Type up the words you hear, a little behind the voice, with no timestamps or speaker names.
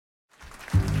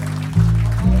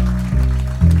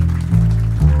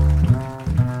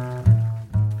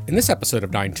In this episode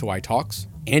of 9to Talks,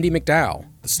 Andie MacDowell,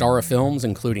 the star of films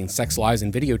including Sex, Lies,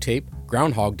 and Videotape,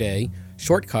 Groundhog Day,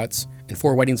 Shortcuts, and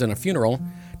 4 Weddings and a Funeral,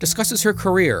 discusses her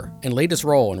career and latest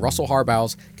role in Russell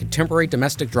Harbaugh's contemporary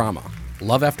domestic drama,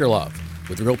 Love After Love,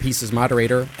 with Real Peace's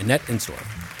moderator, Annette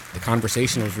Insdorf. The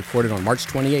conversation was recorded on March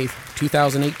 28,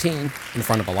 2018, in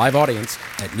front of a live audience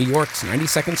at New York's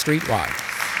 92nd Street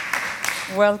Live.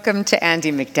 Welcome to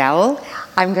Andie MacDowell.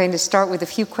 I'm going to start with a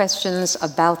few questions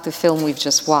about the film we've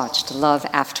just watched, Love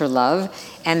After Love,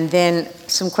 and then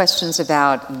some questions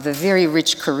about the very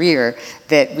rich career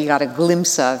that we got a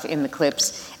glimpse of in the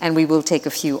clips, and we will take a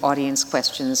few audience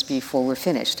questions before we're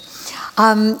finished.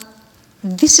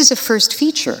 This is a first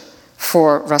feature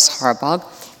for Russ Harbaugh.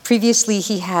 Previously,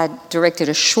 he had directed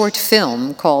a short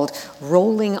film called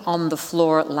Rolling on the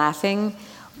Floor Laughing,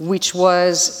 which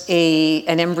was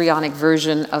an embryonic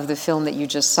version of the film that you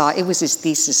just saw. It was his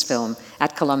thesis film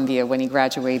at Columbia when he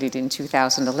graduated in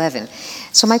 2011.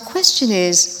 So my question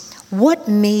is, what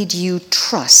made you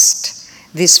trust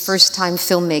this first-time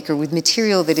filmmaker with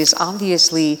material that is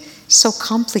obviously so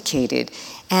complicated?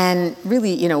 And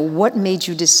really, what made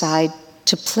you decide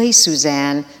to play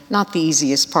Suzanne, not the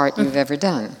easiest part you've ever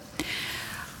done?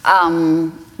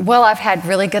 Well, I've had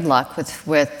really good luck with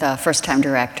first-time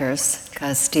directors,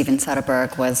 because Steven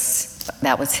Soderbergh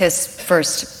that was his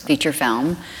first feature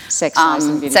film. Sex, Lies,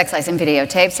 and Videotape. Sex, Lies, and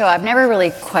Videotape. So I've never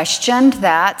really questioned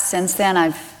that. Since then,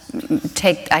 I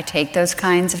take those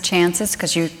kinds of chances,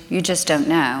 because you just don't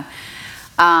know.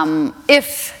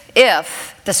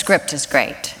 If the script is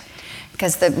great.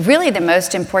 Because really the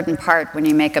most important part when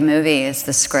you make a movie is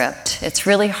the script. It's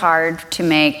really hard to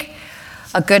make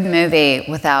a good movie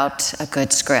without a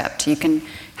good script. You can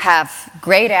have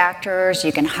great actors,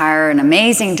 you can hire an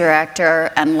amazing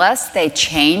director. Unless they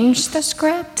change the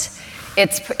script,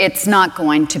 it's not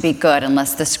going to be good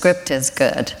unless the script is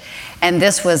good. And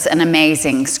this was an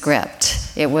amazing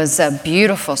script. It was a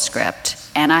beautiful script.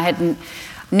 And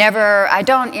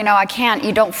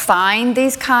you don't find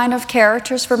these kind of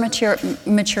characters for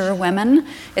mature women.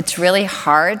 It's really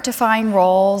hard to find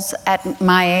roles at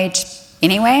my age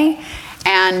anyway.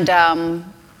 And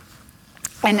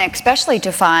especially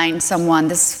to find someone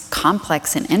this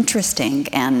complex and interesting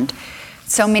and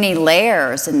so many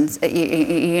layers, and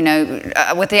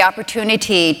with the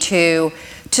opportunity to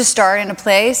start in a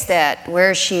place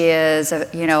where she is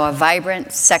a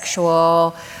vibrant,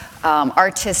 sexual,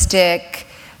 artistic,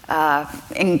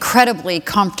 incredibly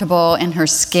comfortable in her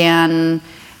skin,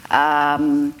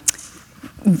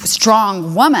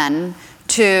 strong woman,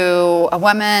 to a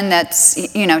woman that's,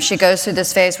 she goes through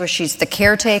this phase where she's the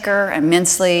caretaker,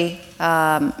 immensely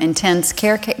intense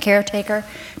caretaker,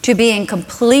 to being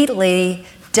completely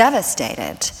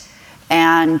devastated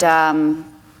and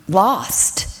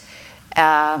lost.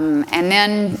 And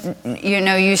then,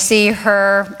 you see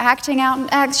her acting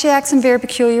out, she acts in very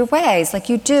peculiar ways, like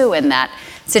you do in that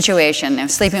situation,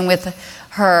 sleeping with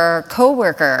her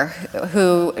coworker,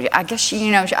 who, I guess,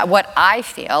 what I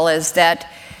feel is that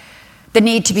the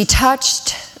need to be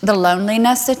touched, the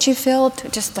loneliness that you feel,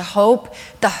 just the hope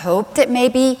that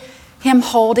maybe him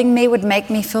holding me would make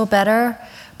me feel better.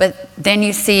 But then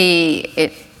you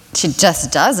see she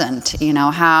just doesn't,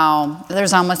 how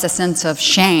there's almost a sense of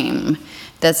shame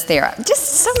that's there. Just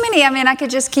so many, I could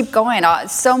just keep going.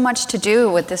 So much to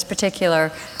do with this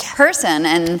particular person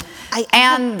and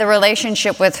the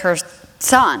relationship with her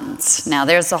sons. Now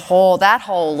there's that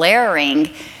whole layering.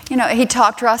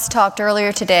 Russ talked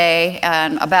earlier today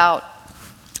about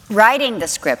writing the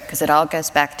script, because it all goes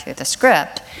back to the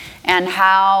script, and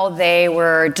how they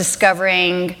were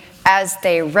discovering as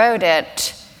they wrote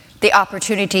it the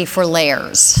opportunity for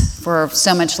layers, for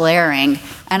so much layering.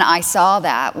 And I saw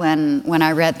that when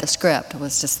I read the script. It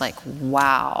was just like,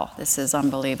 wow, this is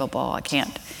unbelievable. I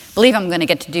can't believe I'm going to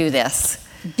get to do this.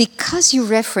 Because you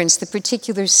referenced the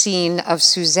particular scene of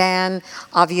Suzanne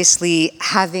obviously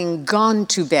having gone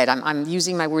to bed, I'm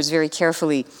using my words very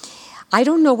carefully, I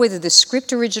don't know whether the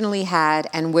script originally had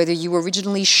and whether you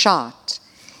originally shot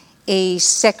a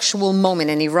sexual moment,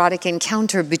 an erotic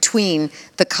encounter between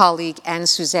the colleague and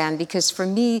Suzanne, because for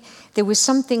me, there was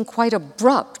something quite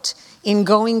abrupt in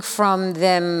going from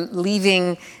them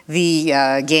leaving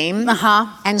the game,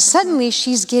 and suddenly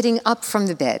she's getting up from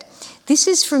the bed. This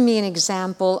is, for me, an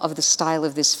example of the style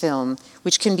of this film,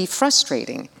 which can be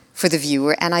frustrating for the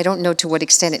viewer, and I don't know to what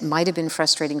extent it might have been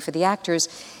frustrating for the actors,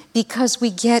 because we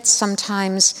get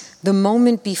sometimes the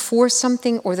moment before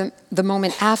something or the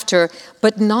moment after,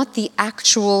 but not the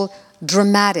actual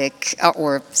dramatic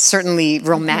or certainly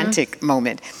romantic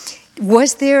moment.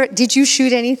 Did you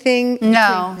shoot anything?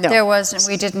 No, there wasn't.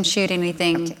 We didn't shoot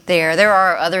anything there. There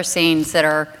are other scenes that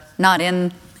are not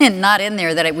in not in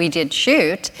there that we did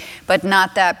shoot, but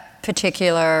not that.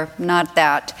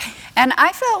 And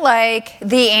I felt like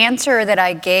the answer that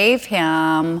I gave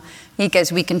him, he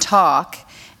goes, we can talk,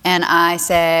 and I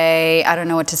say, I don't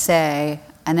know what to say,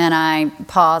 and then I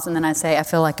pause, and then I say, I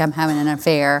feel like I'm having an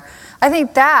affair. I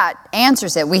think that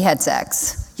answers it. We had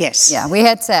sex. Yes. Yeah, we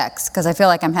had sex, because I feel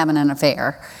like I'm having an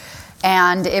affair.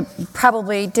 And it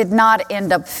probably did not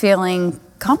end up feeling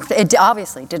comfortable. It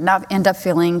obviously did not end up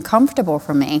feeling comfortable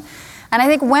for me. And I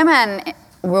think women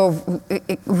will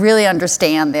really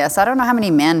understand this. I don't know how many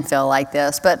men feel like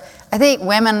this, but I think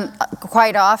women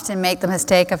quite often make the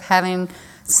mistake of having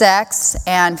sex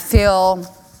and feel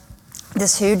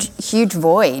this huge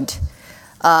void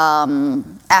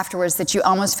afterwards, that you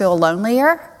almost feel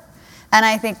lonelier. And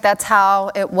I think that's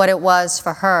what it was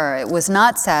for her. It was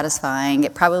not satisfying.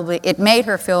 It made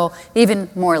her feel even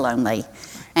more lonely,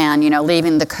 and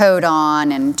leaving the coat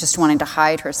on and just wanting to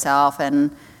hide herself,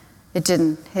 and it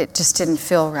just didn't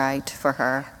feel right for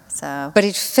her. So, but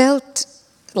it felt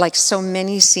like so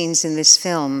many scenes in this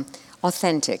film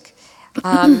authentic.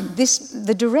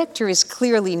 The director is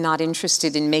clearly not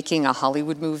interested in making a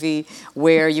Hollywood movie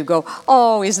where you go,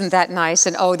 oh, isn't that nice,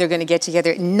 and oh, they're going to get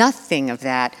together. Nothing of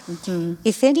that. Mm-hmm.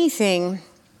 If anything,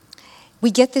 we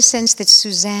get the sense that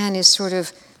Suzanne is sort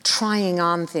of trying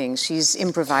on things. She's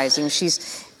improvising.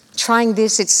 She's trying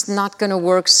this. It's not going to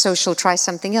work, so she'll try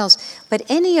something else. But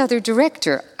any other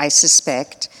director, I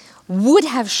suspect, would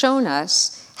have shown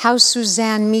us how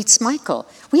Suzanne meets Michael.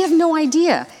 We have no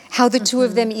idea how the two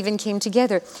of them even came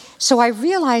together. So I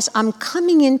realize I'm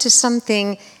coming into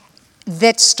something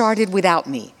that started without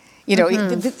me. It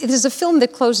is a film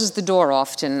that closes the door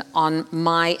often on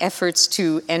my efforts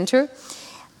to enter,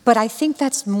 but I think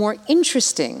that's more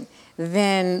interesting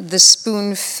than the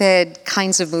spoon-fed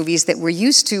kinds of movies that we're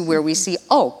used to, where we see,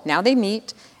 oh, now they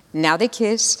meet, now they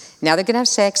kiss, now they're going to have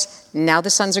sex, now the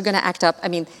sons are going to act up. I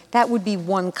mean, that would be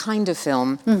one kind of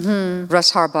film. Mm-hmm.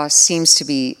 Russ Harbaugh seems to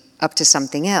be up to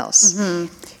something else.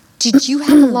 Mm-hmm. Did you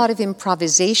have a lot of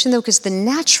improvisation, though? Because the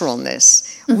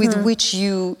naturalness with which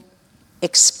you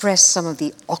express some of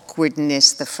the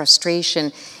awkwardness, the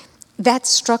frustration, that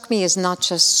struck me as not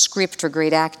just script or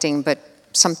great acting, but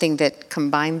something that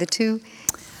combined the two.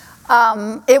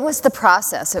 It was the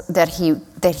process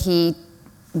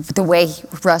the way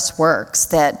Russ works,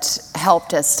 that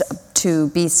helped us to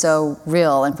be so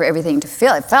real, and for everything to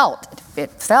feel.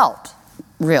 It felt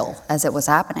real as it was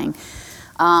happening.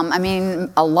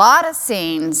 A lot of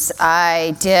scenes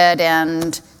I did,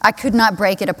 and I could not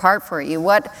break it apart for you.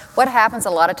 What happens a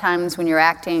lot of times when you're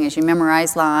acting is you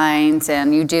memorize lines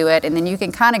and you do it, and then you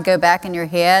can kind of go back in your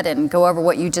head and go over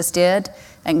what you just did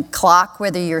and clock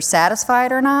whether you're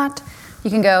satisfied or not. You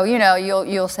can go,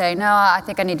 you'll say, no, I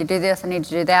think I need to do this, I need to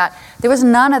do that. There was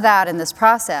none of that in this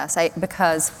process,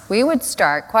 because we would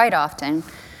start quite often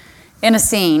in a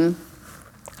scene,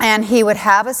 and he would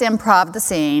have us improv the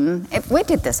scene. We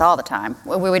did this all the time.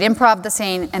 We would improv the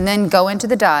scene and then go into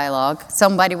the dialogue.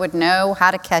 Somebody would know how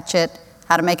to catch it,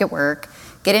 how to make it work,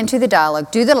 get into the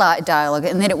dialogue, do the dialogue,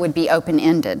 and then it would be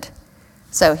open-ended.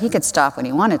 So he could stop when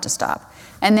he wanted to stop.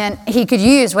 And then he could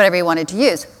use whatever he wanted to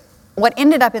use. What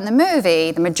ended up in the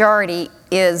movie, the majority,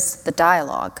 is the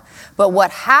dialogue. But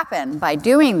what happened by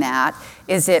doing that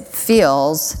is it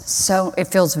feels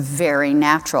very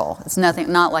natural. It's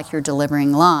not like you're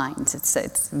delivering lines.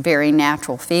 It's very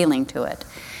natural feeling to it.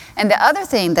 And the other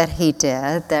thing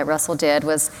that Russell did,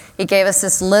 was he gave us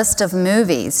this list of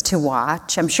movies to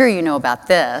watch. I'm sure you know about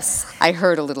this. I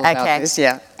heard a little about this,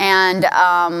 yeah. And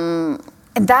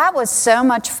that was so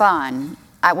much fun.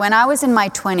 When I was in my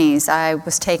 20s, I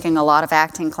was taking a lot of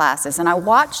acting classes, and I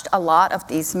watched a lot of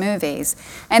these movies,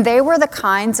 and they were the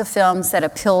kinds of films that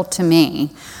appealed to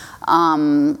me.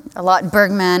 A lot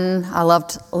Bergman, I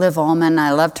loved Liv Ullmann,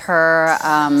 I loved her,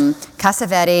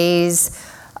 Cassavetes,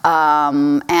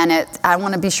 and I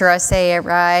want to be sure I say it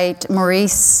right,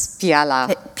 Maurice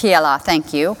Piala,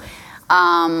 thank you.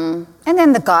 And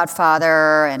then The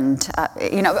Godfather, and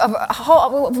a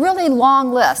whole really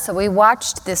long list. So we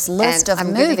watched this list of movies.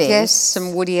 I'm going to guess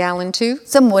some Woody Allen too.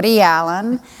 Some Woody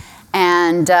Allen,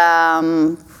 and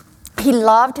he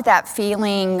loved that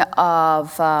feeling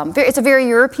of. It's a very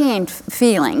European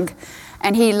feeling,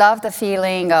 and he loved the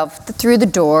feeling of through the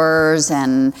doors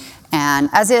and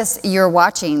as if you're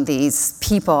watching these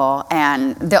people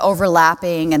and the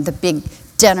overlapping and the big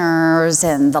dinners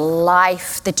and the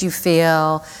life that you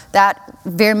feel, that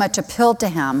very much appealed to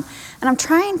him. And I'm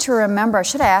trying to remember, I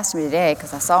should have asked him today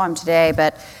because I saw him today,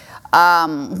 but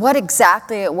what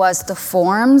exactly it was, the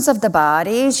forms of the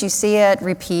bodies, you see it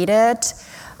repeated.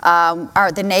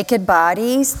 Are the naked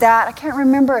bodies that, I can't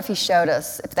remember if he showed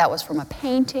us, if that was from a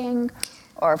painting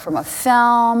or from a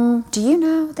film. Do you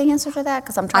know the answer to that?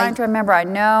 Because I'm trying to remember. I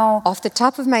know. Off the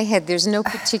top of my head, there's no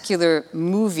particular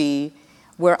movie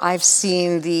where I've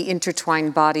seen the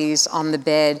intertwined bodies on the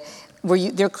bed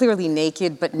where they're clearly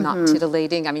naked but not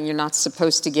titillating. I mean, you're not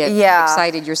supposed to get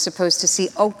excited. You're supposed to see,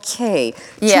 okay,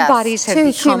 two bodies have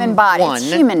become human bodies. one.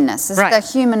 It's humanness. It's the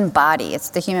human body.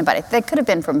 It's the human body. They could have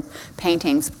been from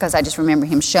paintings because I just remember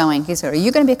him showing. He said, "Are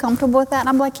you going to be comfortable with that?" And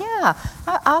I'm like, "Yeah,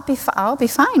 I'll be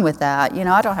fine with that. You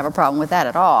know, I don't have a problem with that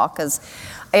at all." Because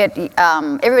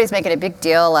everybody's making a big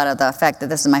deal out of the fact that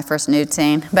this is my first nude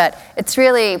scene, but it's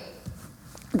really.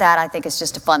 That I think is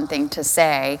just a fun thing to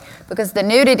say, because the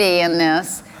nudity in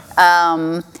this,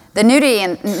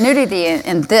 nudity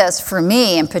in this for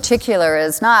me in particular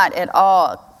is not at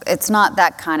all. It's not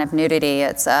that kind of nudity.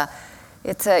 It's a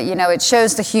it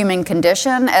shows the human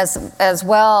condition as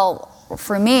well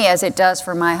for me as it does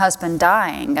for my husband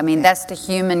dying. I mean, that's the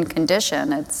human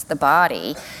condition. It's the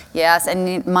body, yes.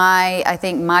 And I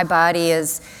think my body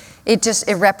it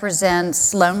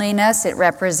represents loneliness. It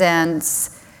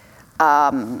represents.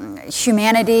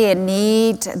 Humanity and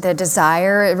need, the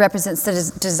desire. It represents the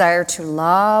desire to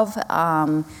love,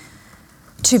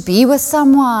 to be with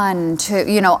someone,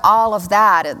 all of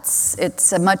that.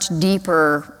 It's a much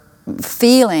deeper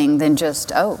feeling than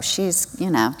just, she's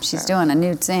doing a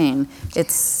nude scene.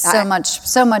 It's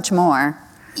so much more.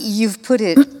 You've put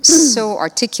it so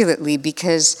articulately,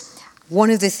 because one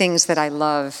of the things that I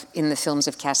love in the films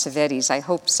of Cassavetes, I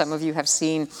hope some of you have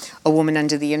seen A Woman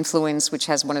Under the Influence, which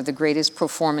has one of the greatest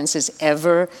performances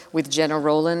ever with Jenna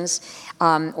Rollins,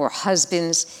 or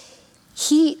Husbands.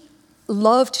 He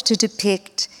loved to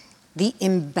depict the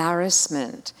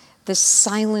embarrassment, the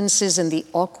silences and the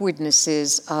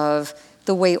awkwardnesses of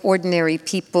the way ordinary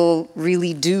people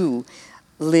really do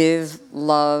live,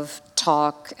 love,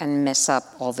 talk, and mess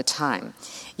up all the time.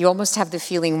 You almost have the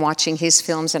feeling watching his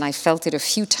films, and I felt it a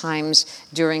few times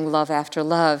during Love After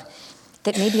Love,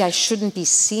 that maybe I shouldn't be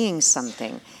seeing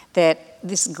something, that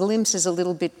this glimpse is a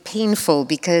little bit painful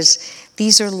because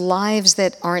these are lives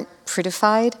that aren't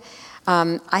prettified.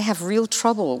 I have real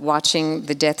trouble watching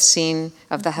the death scene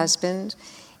of the husband,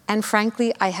 and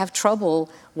frankly, I have trouble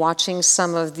watching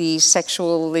some of the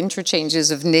sexual interchanges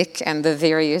of Nick and the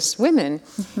various women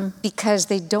because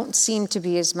they don't seem to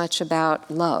be as much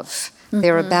about love.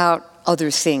 They're about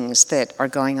other things that are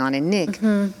going on in Nick.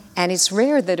 And it's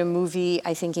rare that a movie,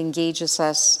 I think, engages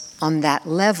us on that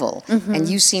level. And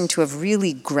you seem to have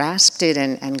really grasped it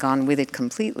and gone with it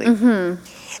completely.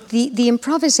 The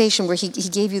improvisation where he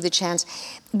gave you the chance,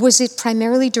 was it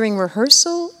primarily during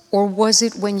rehearsal, or was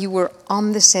it when you were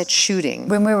on the set shooting?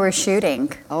 When we were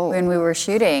shooting. Oh. When we were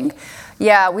shooting.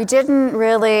 Yeah, we didn't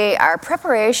really, our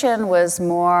preparation was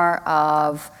more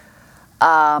of,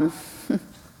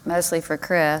 mostly for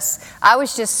Chris. I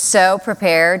was just so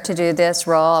prepared to do this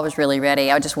role. I was really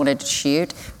ready. I just wanted to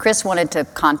shoot. Chris wanted to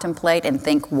contemplate and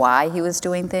think why he was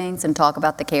doing things and talk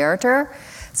about the character.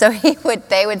 So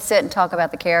they would sit and talk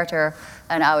about the character,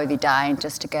 and I would be dying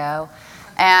just to go.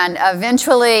 And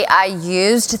eventually I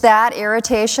used that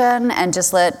irritation and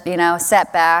just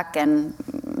sat back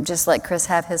and just let Chris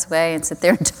have his way and sit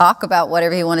there and talk about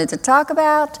whatever he wanted to talk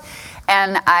about.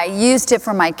 And I used it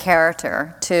for my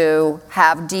character to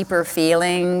have deeper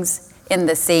feelings in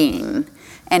the scene.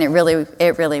 And it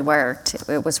really worked.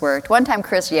 It was worked. One time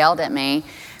Chris yelled at me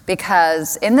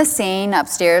because in the scene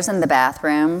upstairs in the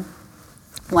bathroom,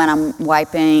 when I'm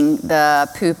wiping the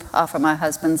poop off of my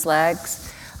husband's legs,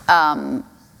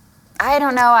 I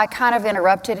don't know, I kind of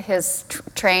interrupted his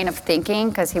train of thinking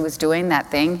because he was doing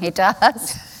that thing he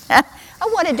does. I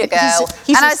wanted to go.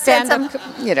 He's and a I said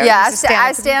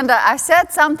stand-up, I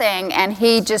said something, and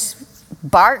he just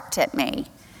barked at me,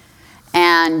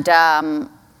 and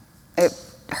it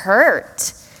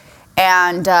hurt.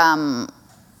 And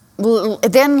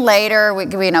then later, we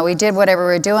did whatever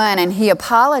we were doing, and he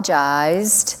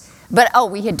apologized. But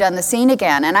we had done the scene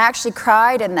again, and I actually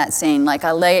cried in that scene. Like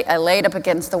I laid up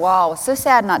against the wall. It was so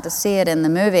sad not to see it in the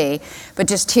movie, but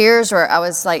just I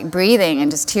was like breathing, and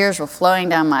just tears were flowing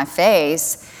down my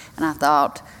face. And I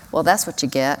thought, well, that's what you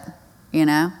get,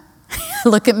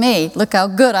 Look at me. Look how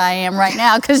good I am right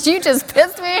now, because you just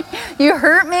pissed me. You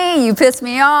hurt me. You pissed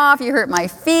me off. You hurt my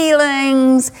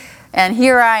feelings, and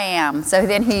here I am. So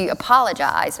then he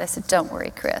apologized. I said, don't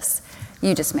worry, Chris.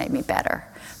 You just made me better.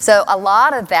 So a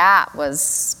lot of that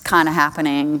was kind of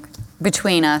happening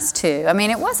between us too. I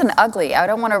mean, it wasn't ugly. I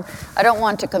don't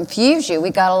want to confuse you. We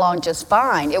got along just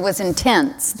fine. It was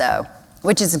intense though,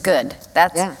 which is good.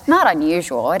 That's not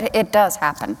unusual. It does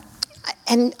happen.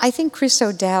 And I think Chris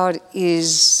O'Dowd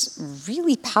is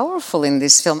really powerful in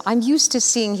this film. I'm used to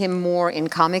seeing him more in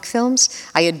comic films.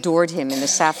 I adored him in The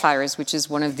Sapphires, which is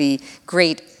one of the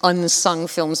great unsung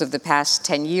films of the past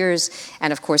 10 years,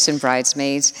 and of course in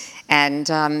Bridesmaids. And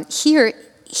here,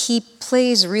 he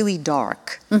plays really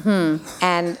dark.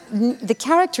 And the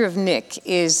character of Nick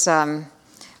is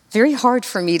very hard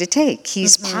for me to take.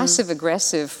 He's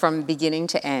passive-aggressive from beginning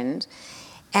to end.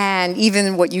 And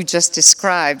even what you just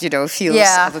described, feels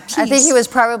of a piece. I think he was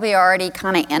probably already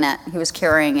kind of in it. He was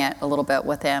carrying it a little bit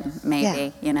with him,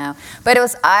 maybe, But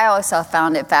I also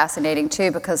found it fascinating,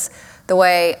 too, because the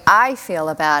way I feel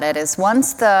about it is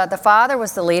once the father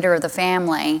was the leader of the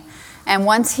family, and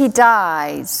once he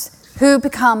dies, who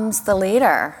becomes the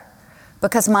leader?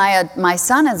 Because my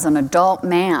son is an adult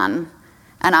man,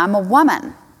 and I'm a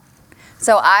woman.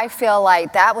 So I feel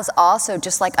like that was also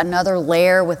just like another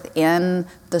layer within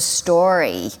the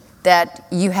story that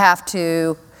you have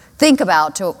to think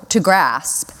about to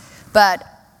grasp. But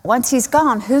once he's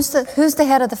gone, who's the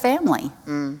head of the family?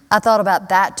 I thought about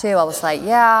that too. I was like,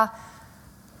 yeah,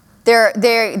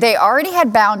 they already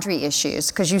had boundary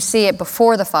issues because you see it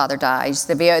before the father dies.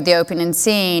 The opening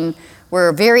scene,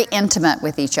 we're very intimate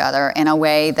with each other in a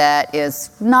way that is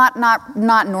not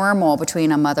normal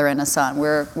between a mother and a son.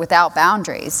 We're without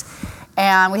boundaries.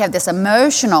 And we have this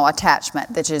emotional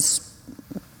attachment that is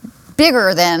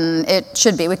bigger than it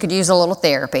should be. We could use a little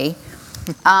therapy.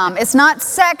 It's not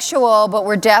sexual, but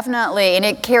we're definitely, and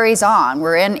it carries on.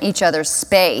 We're in each other's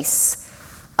space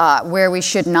where we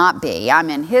should not be. I'm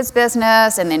in his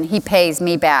business, and then he pays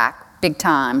me back big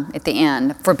time at the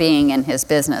end for being in his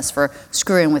business, for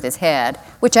screwing with his head,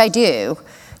 which I do,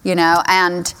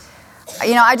 and,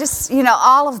 I just,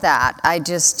 all of that I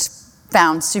just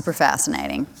found super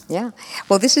fascinating. Yeah.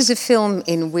 Well, this is a film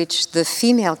in which the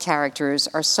female characters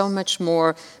are so much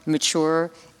more mature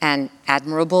and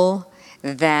admirable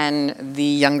than the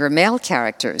younger male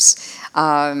characters.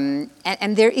 And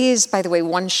there is, by the way,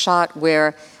 one shot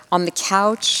where on the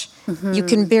couch, you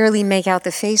can barely make out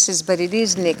the faces, but it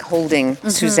is Nick holding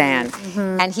Suzanne.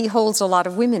 And he holds a lot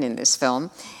of women in this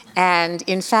film. And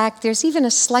in fact, there's even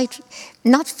a slight,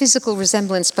 not physical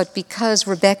resemblance, but because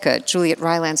Rebecca, Juliet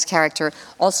Ryland's character,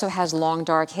 also has long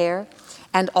dark hair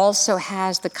and also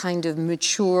has the kind of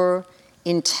mature,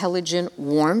 intelligent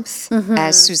warmth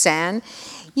as Suzanne,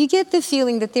 you get the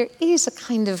feeling that there is a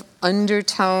kind of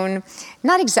undertone,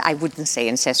 I wouldn't say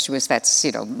incestuous, that's,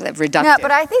 reductive. No,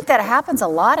 but I think that happens a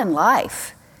lot in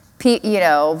life.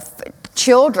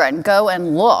 Children go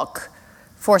and look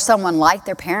for someone like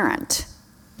their parent.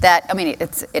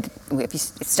 If you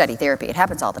study therapy, it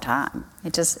happens all the time.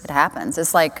 It happens.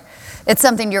 It's like, it's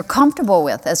something you're comfortable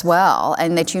with as well,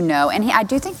 and that and I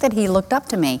do think that he looked up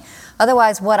to me.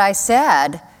 Otherwise, what I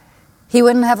said, he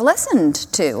wouldn't have listened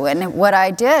to, and what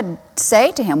I did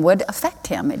say to him would affect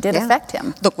him. It did affect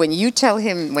him. Look, when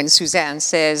Suzanne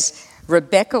says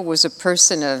Rebecca was a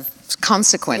person of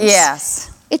consequence,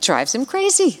 yes, it drives him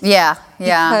crazy. Yeah.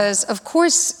 Because of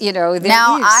course,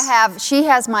 she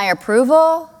has my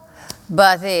approval,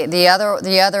 but the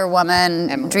other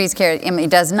woman, Drees Emily,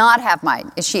 does not have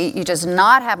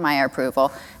my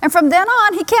approval, and from then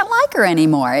on, he can't like her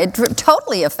anymore. It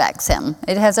totally affects him.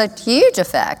 It has a huge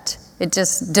effect. It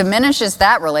just diminishes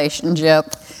that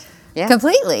relationship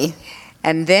completely.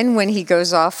 And then when he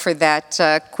goes off for that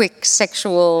quick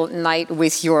sexual night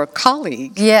with your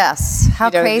colleague. Yes,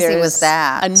 how crazy was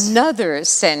that? Another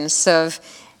sense of,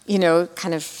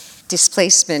 kind of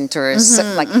displacement or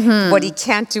what he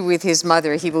can't do with his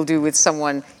mother, he will do with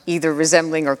someone either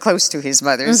resembling or close to his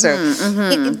mother.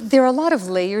 There are a lot of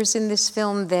layers in this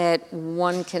film that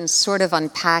one can sort of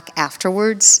unpack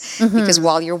afterwards, because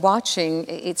while you're watching,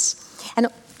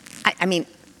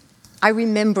 I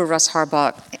remember Russ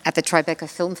Harbaugh at the Tribeca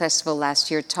Film Festival last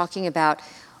year talking about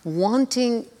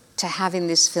wanting to have in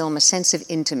this film a sense of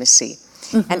intimacy.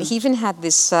 And he even had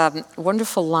this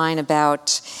wonderful line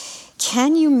about,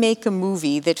 can you make a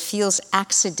movie that feels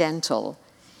accidental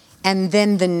and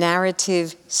then the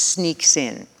narrative sneaks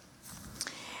in?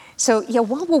 So,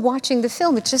 while we're watching the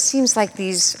film, it just seems like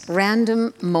these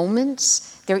random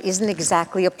moments. There isn't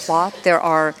exactly a plot. There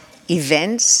are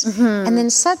events, and then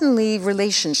suddenly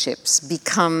relationships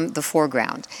become the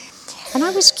foreground. And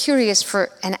I was curious, for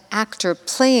an actor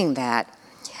playing that,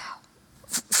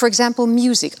 for example,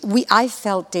 music. I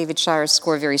felt David Shire's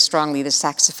score very strongly, the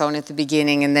saxophone at the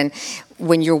beginning, and then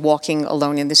when you're walking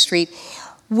alone in the street.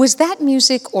 Was that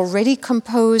music already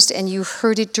composed and you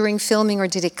heard it during filming, or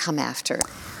did it come after?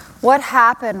 What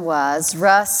happened was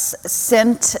Russ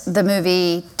sent the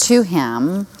movie to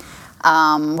him.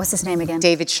 What's his name again?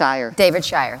 David Shire. David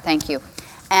Shire, thank you.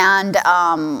 And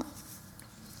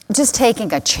just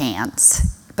taking a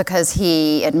chance because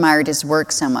he admired his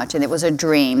work so much, and it was a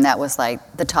dream. That was like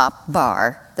the top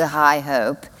bar, the high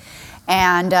hope.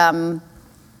 And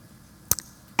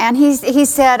he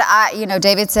said,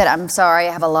 David said, I'm sorry,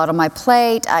 I have a lot on my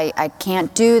plate. I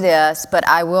can't do this, but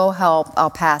I will help.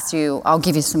 I'll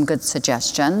give you some good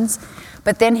suggestions.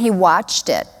 But then he watched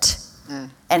it.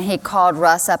 And he called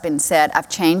Russ up and said, I've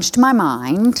changed my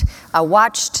mind. I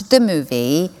watched the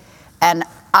movie, and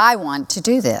I want to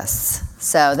do this.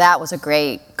 So that was a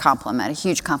great compliment, a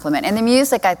huge compliment. And the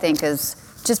music, I think, is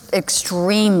just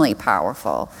extremely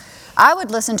powerful. I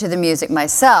would listen to the music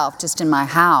myself, just in my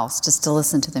house, just to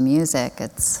listen to the music.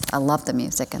 I love the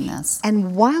music in this.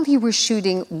 And while you were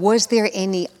shooting, was there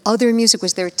any other music?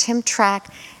 Was there a temp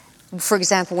track? For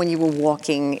example, when you were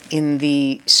walking in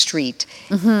the street,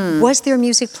 was there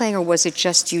music playing, or was it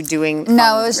just you doing?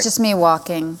 No, it was just me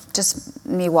walking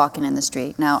in the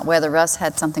street. Now, whether Russ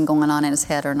had something going on in his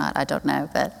head or not, I don't know,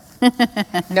 but.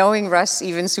 Knowing Russ,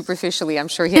 even superficially, I'm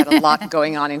sure he had a lot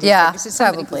going on in his head. This is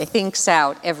somebody who thinks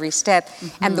out every step.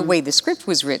 And the way the script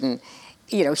was written,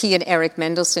 he and Eric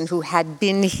Mendelsohn, who had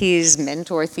been his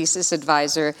mentor, thesis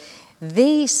advisor,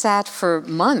 they sat for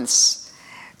months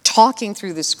talking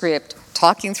through the script,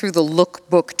 talking through the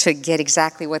lookbook to get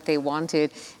exactly what they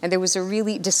wanted. And there was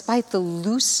despite the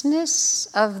looseness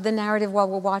of the narrative while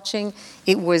we're watching,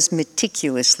 it was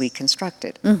meticulously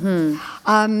constructed.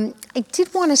 I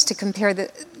did want us to compare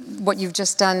what you've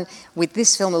just done with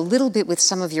this film a little bit with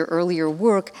some of your earlier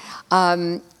work.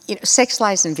 Sex,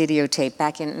 Lies, and Videotape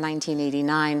back in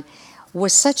 1989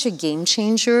 was such a game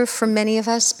changer for many of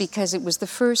us because it was the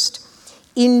first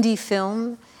indie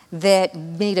film that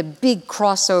made a big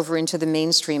crossover into the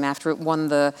mainstream after it won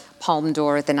the Palme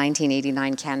d'Or at the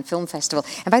 1989 Cannes Film Festival.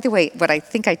 And by the way, what I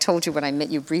think I told you when I met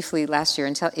you briefly last year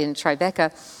in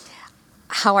Tribeca,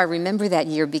 how I remember that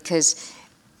year, because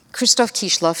Krzysztof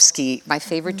Kieślowski, my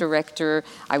favorite director,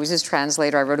 I was his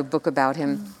translator, I wrote a book about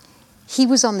him. He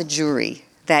was on the jury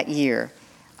that year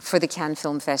for the Cannes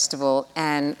Film Festival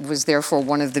and was therefore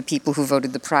one of the people who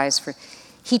voted the prize for.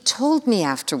 He told me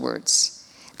afterwards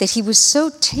that he was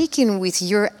so taken with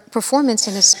your performance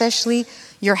and especially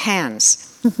your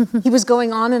hands. He was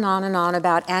going on and on and on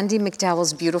about Andie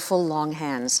MacDowell's beautiful long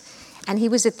hands. And he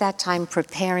was at that time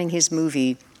preparing his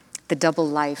movie, The Double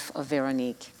Life of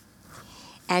Veronique.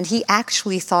 And he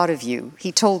actually thought of you.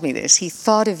 He told me this. He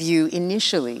thought of you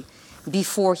initially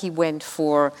before he went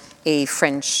for a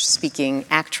French-speaking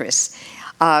actress.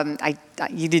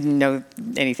 You didn't know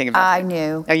anything about that? I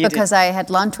knew, oh, because I had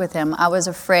lunch with him. I was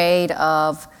afraid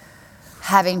of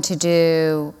having to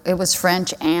do, it was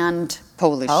French and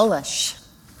Polish.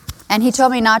 And he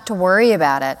told me not to worry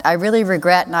about it. I really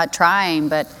regret not trying,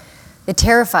 but it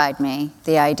terrified me,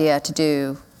 the idea to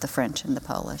do the French and the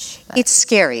Polish. But. It's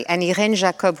scary. And Irene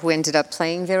Jacob, who ended up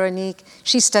playing Veronique,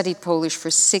 she studied Polish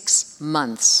for 6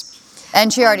 months.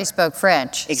 And she already spoke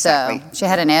French, exactly. So she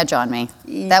had an edge on me.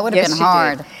 That would have been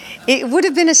hard. It would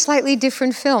have been a slightly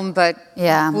different film, but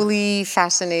equally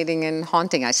fascinating and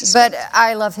haunting, I suspect. But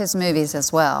I love his movies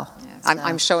as well. Yeah,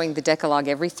 I'm showing the Decalogue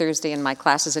every Thursday in my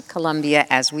classes at Columbia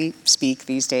as we speak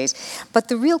these days. But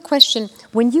the real question,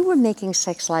 when you were making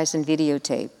Sex, Lies, and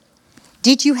Videotape,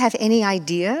 did you have any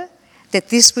idea that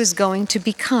this was going to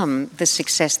become the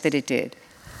success that it did?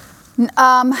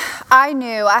 I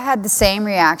knew. I had the same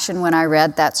reaction when I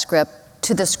read that script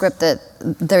to the script, the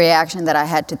reaction that I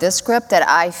had to this script, that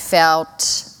I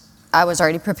felt I was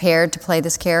already prepared to play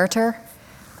this character.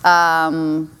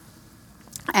 And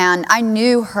I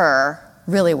knew her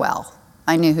really well.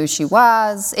 I knew who she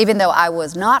was, even though I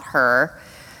was not her.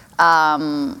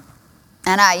 And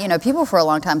people for a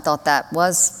long time thought that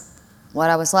was what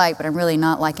I was like, but I'm really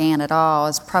not like Anne at all. I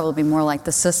was probably more like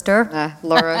the sister.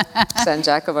 Laura San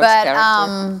Giacomo's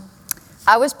character.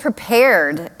 I was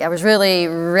prepared. I was really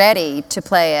ready to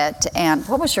play it. And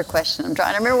what was your question? I'm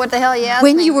trying to remember what the hell you asked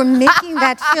me. When you were making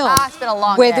that film, it's been a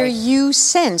long whether day. You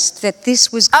sensed that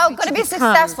this was going to be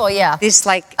successful, yeah. This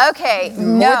more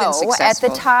than successful.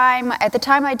 At the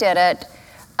time I did it,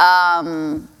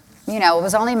 it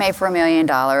was only made for $1 million.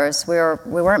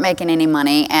 We weren't making any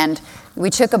money, and we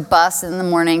took a bus in the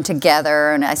morning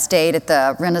together, and I stayed at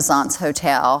the Renaissance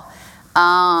Hotel.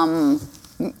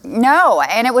 No,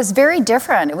 and it was very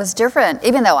different. It was different.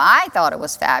 Even though I thought it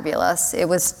was fabulous, it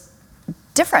was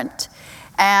different.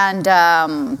 And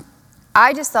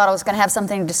I just thought I was going to have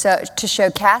something to show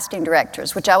casting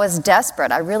directors, which I was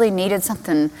desperate. I really needed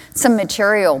some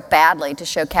material badly to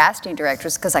show casting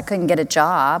directors because I couldn't get a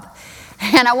job.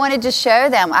 And I wanted to show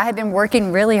them. I had been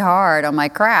working really hard on my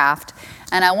craft,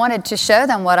 and I wanted to show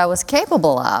them what I was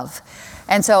capable of.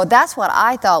 And so that's what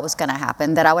I thought was going to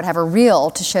happen, that I would have a reel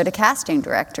to show to casting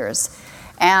directors.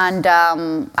 And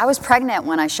I was pregnant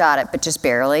when I shot it, but just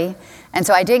barely. And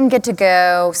so I didn't get to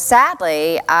go.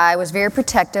 Sadly, I was very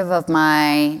protective of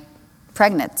my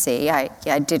pregnancy. I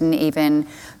didn't even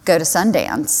go to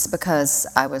Sundance because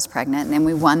I was pregnant, and then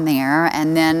we won there,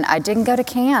 and then I didn't go to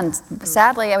Cannes.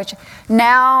 Sadly,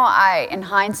 in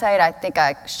hindsight, I think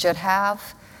I should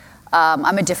have.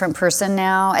 I'm a different person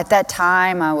now. At that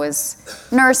time, I was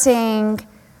nursing.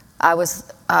 I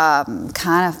was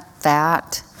kind of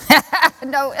fat.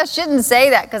 No, I shouldn't say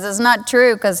that because it's not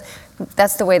true, because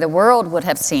that's the way the world would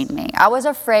have seen me. I was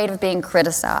afraid of being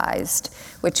criticized,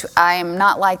 which I am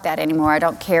not like that anymore. I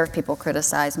don't care if people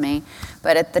criticize me.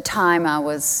 But at the time, I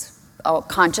was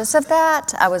conscious of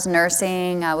that. I was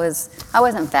nursing. I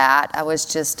wasn't fat.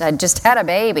 I just had a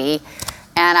baby,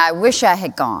 and I wish I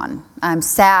had gone. I'm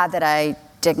sad that I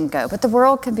didn't go. But the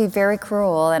world can be very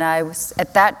cruel, and I was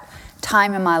at that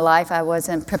time in my life, I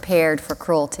wasn't prepared for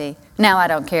cruelty. Now I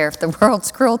don't care if the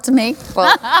world's cruel to me.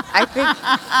 Well, I think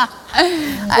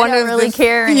one of the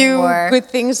few good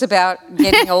things about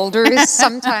getting older is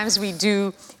sometimes we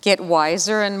do get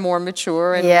wiser and more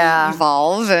mature and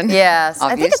evolve. And yes,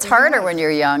 I think it's harder when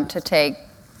you're young to take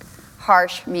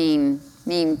harsh, mean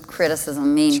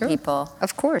criticism, people.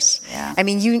 Of course. Yeah. I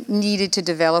mean, you needed to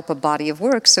develop a body of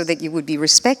work so that you would be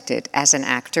respected as an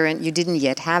actor, and you didn't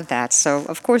yet have that. So,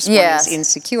 of course, one is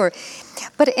insecure.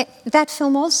 But that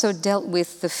film also dealt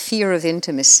with the fear of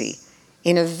intimacy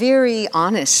in a very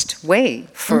honest way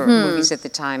for movies at the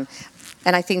time.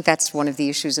 And I think that's one of the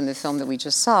issues in the film that we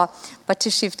just saw. But to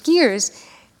shift gears,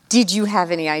 did you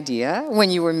have any idea when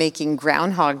you were making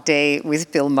Groundhog Day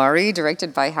with Bill Murray,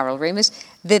 directed by Harold Ramis,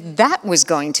 that was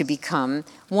going to become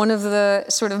one of the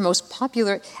sort of most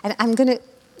popular, and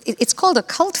it's called a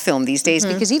cult film these days,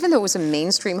 because even though it was a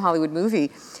mainstream Hollywood movie,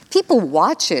 people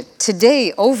watch it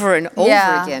today over and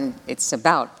over again. It's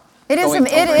about It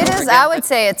is. I would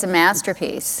say it's a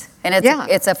masterpiece, and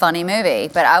it's a funny movie,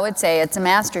 but I would say it's a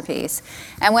masterpiece.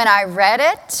 And when I read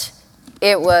it,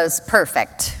 it was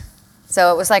perfect.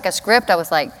 So it was like a script. I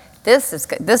was like, this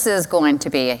is going to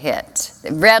be a hit.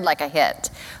 It read like a hit,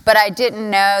 but I didn't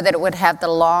know that it would have the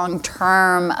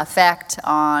long-term effect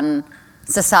on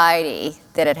society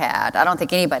that it had. I don't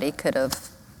think anybody could have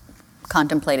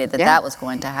contemplated that was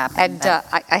going to happen. And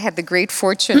I had the great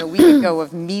fortune a week ago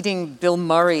of meeting Bill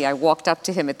Murray. I walked up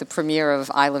to him at the premiere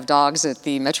of Isle of Dogs at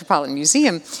the Metropolitan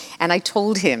Museum, and I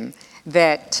told him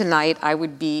that tonight I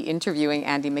would be interviewing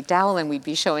Andie MacDowell and we'd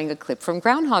be showing a clip from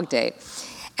Groundhog Day.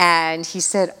 And he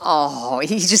said,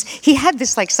 he had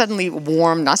this like suddenly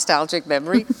warm, nostalgic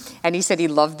memory. And he said he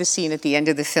loved the scene at the end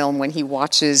of the film when he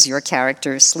watches your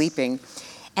character sleeping.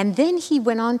 And then he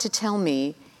went on to tell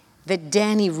me that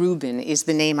Danny Rubin is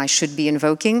the name I should be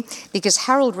invoking, because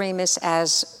Harold Ramis,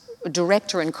 as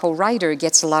director and co-writer,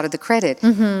 gets a lot of the credit.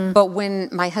 But when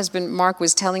my husband Mark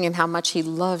was telling him how much he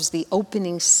loves the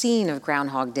opening scene of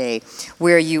Groundhog Day,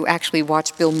 where you actually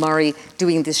watch Bill Murray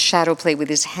doing this shadow play with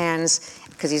his hands,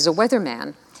 because he's a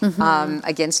weatherman,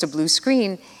 against a blue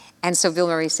screen. And so Bill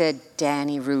Murray said,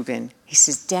 Danny Rubin. He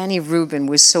says, Danny Rubin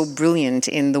was so brilliant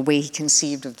in the way he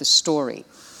conceived of the story.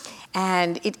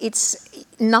 And it's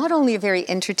not only a very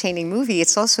entertaining movie,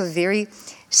 it's also very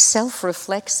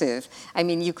self-reflexive. I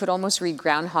mean, you could almost read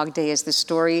Groundhog Day as the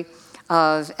story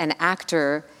of an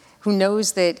actor who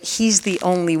knows that he's the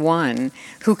only one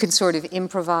who can sort of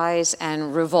improvise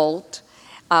and revolt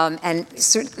and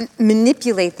sort of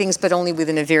manipulate things, but only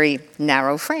within a very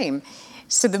narrow frame.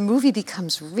 So the movie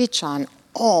becomes rich on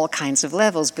all kinds of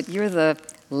levels, but you're the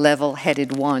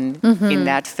level-headed one in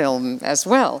that film as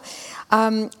well.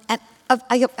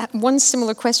 One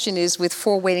similar question is with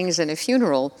 4 Weddings and a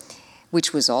Funeral,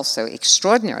 which was also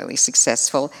extraordinarily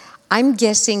successful. I'm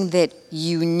guessing that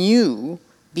you knew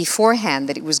beforehand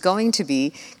that it was going to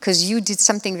be, because you did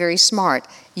something very smart.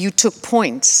 You took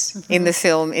points in the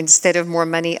film instead of more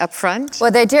money up front.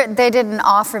 Well, they didn't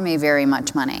offer me very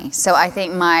much money. So I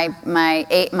think my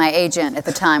agent at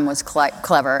the time was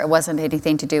clever. It wasn't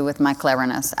anything to do with my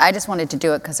cleverness. I just wanted to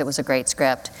do it because it was a great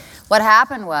script. What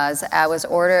happened was I was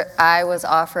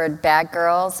offered Bad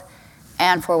Girls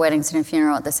and 4 Weddings and a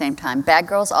Funeral at the same time. Bad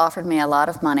Girls offered me a lot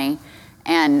of money,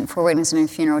 and 4 Weddings and a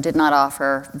Funeral did not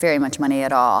offer very much money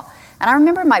at all. And I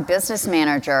remember my business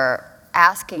manager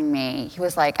asking me,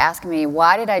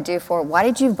 why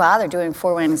did you bother doing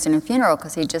 4 Weddings and a Funeral?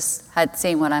 Because he just had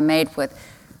seen what I made with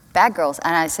Bad Girls.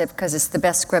 And I said, because it's the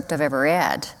best script I've ever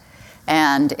read.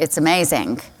 And it's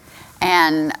amazing.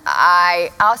 And I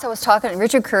also was talking,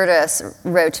 Richard Curtis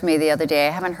wrote to me the other day.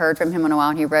 I haven't heard from him in a while,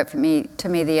 and he wrote to me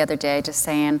the other day just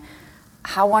saying,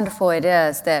 how wonderful it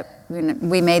is that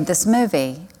we made this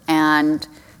movie and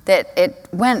that it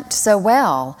went so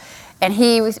well. And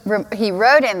he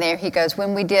wrote in there, he goes,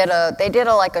 when they did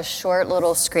a short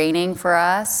little screening for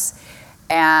us,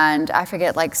 and I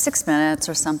forget, like 6 minutes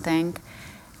or something.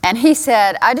 And he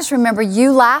said, I just remember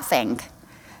you laughing.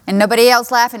 And nobody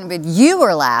else laughing, but you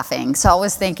were laughing. So I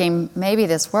was thinking, maybe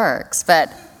this works.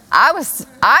 But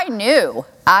I knew.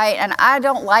 I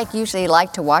don't usually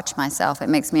like to watch myself. It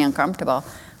makes me uncomfortable.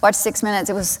 Watch 6 minutes,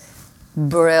 it was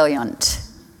brilliant.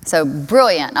 So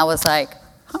brilliant. I was like,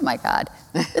 oh my God,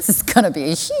 this is gonna be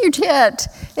a huge hit.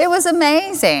 It was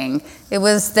amazing. It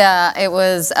was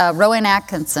Rowan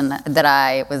Atkinson that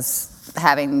I was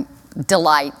having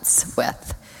delights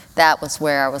with. That was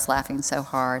where I was laughing so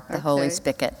hard, the Holy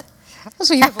Spigot.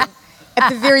 So you have at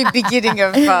the very beginning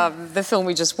of the film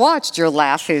we just watched, your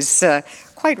laugh is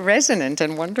quite resonant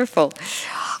and wonderful.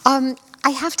 I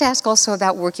have to ask also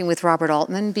about working with Robert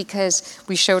Altman, because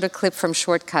we showed a clip from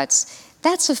Shortcuts.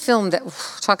 That's a film that,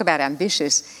 talk about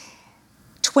ambitious,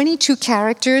 22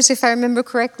 characters, if I remember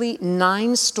correctly,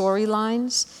 9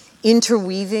 storylines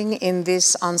interweaving in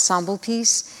this ensemble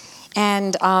piece.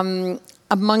 And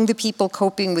among the people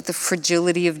coping with the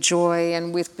fragility of joy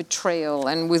and with betrayal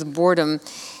and with boredom,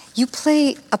 you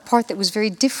play a part that was very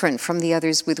different from the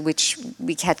others with which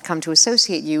we had come to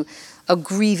associate you, a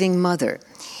grieving mother.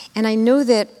 And I know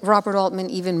that Robert Altman,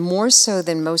 even more so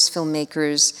than most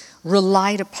filmmakers,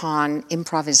 relied upon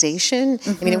improvisation.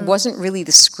 I mean, it wasn't really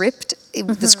the script.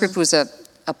 The script was a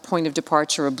point of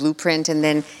departure, a blueprint, and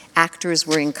then actors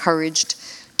were encouraged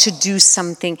to do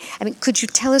something. I mean, could you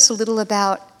tell us a little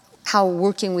about how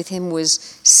working with him was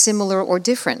similar or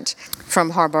different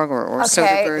from Harbaugh or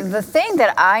Soderbergh? The thing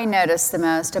that I noticed the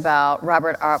most about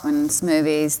Robert Altman's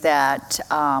movies that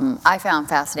I found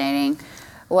fascinating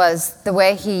was the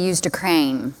way he used a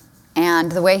crane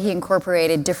and the way he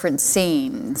incorporated different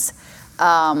scenes.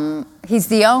 He's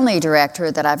the only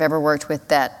director that I've ever worked with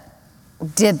that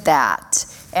did that.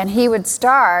 And he would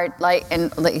start,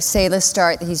 let's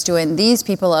start, he's doing these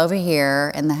people over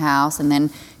here in the house, and then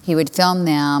he would film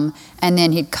them, and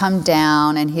then he'd come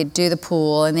down and he'd do the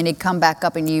pool, and then he'd come back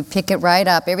up and you pick it right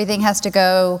up. Everything has to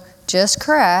go just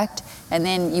correct, and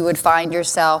then you would find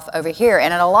yourself over here.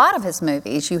 And in a lot of his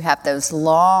movies, you have those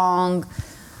long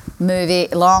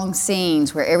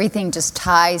scenes where everything just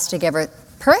ties together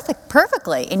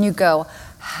perfectly, and you go,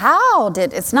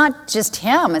 it's not just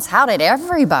him, it's how did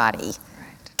everybody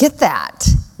get that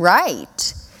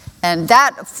right? And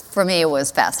that, for me,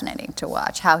 was fascinating to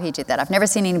watch, how he did that. I've never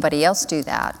seen anybody else do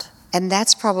that. And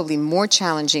that's probably more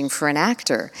challenging for an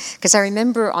actor. Because I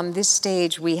remember on this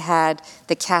stage, we had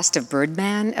the cast of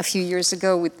Birdman a few years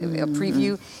ago with a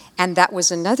preview. And that was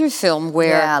another film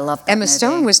where Emma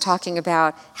Stone was talking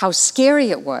about how scary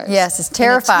it was. Yes, it's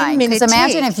terrifying. Because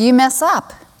imagine if you mess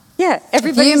up. Yeah,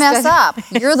 everybody. If you mess up,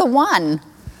 you're the one.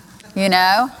 You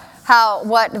know?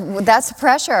 That's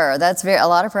pressure. That's a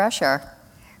lot of pressure.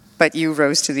 But you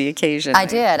rose to the occasion. I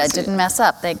did. I didn't mess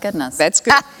up, thank goodness. That's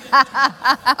good.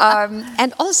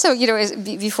 And also,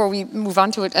 before we move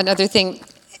on to another thing,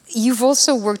 you've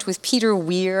also worked with Peter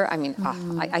Weir. I mean,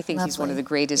 I think he's one of the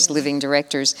greatest living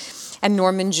directors. And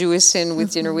Norman Jewison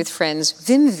with Dinner with Friends.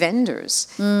 Wim Wenders.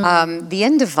 The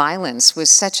End of Violence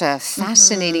was such a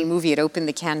fascinating movie. It opened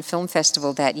the Cannes Film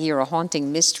Festival that year, a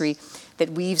haunting mystery that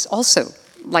weaves also,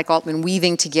 like Altman,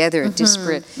 weaving together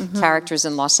disparate characters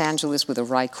in Los Angeles with a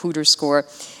Ry Cooder score.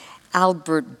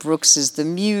 Albert Brooks's The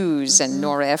Muse and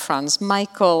Nora Ephron's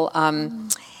Michael.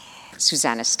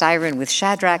 Susanna Styron with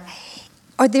Shadrach.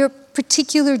 Are there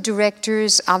particular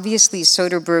directors, obviously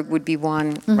Soderbergh would be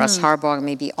one, Russ Harbaugh,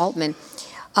 maybe Altman,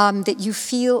 that you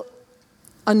feel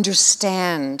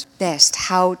understand best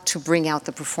how to bring out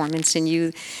the performance in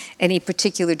you? Any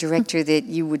particular director that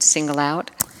you would single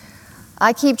out?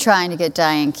 I keep trying to get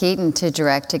Diane Keaton to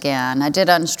direct again. I did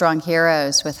Unstrung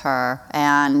Heroes with her,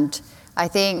 and I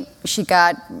think she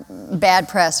got bad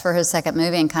press for her second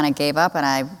movie and kind of gave up, and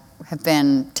I have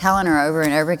been telling her over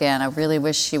and over again, I really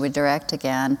wish she would direct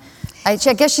again. I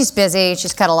guess she's busy,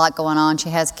 she's got a lot going on, she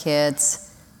has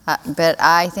kids, but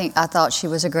I thought she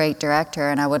was a great director,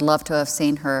 and I would love to have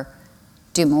seen her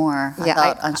do more. I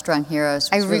thought Unstrung Heroes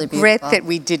was really beautiful. I regret that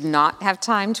we did not have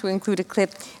time to include a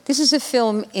clip. This is a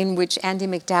film in which Andie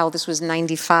MacDowell, this was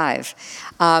 95,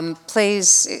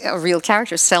 plays a real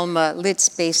character, Selma Litz,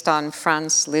 based on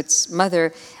Franz Litz's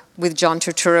mother, with John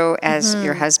Turturro as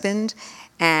your husband,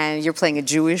 and you're playing a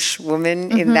Jewish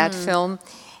woman in that film.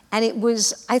 And it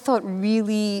was, I thought,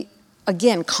 really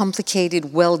again,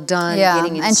 complicated, well done, Yeah,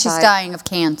 getting inside. and she's dying of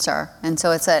cancer, and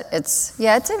so it's a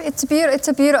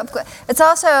beautiful. It's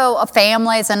also a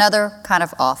family. It's another kind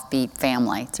of offbeat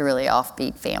family. It's a really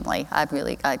offbeat family.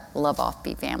 I love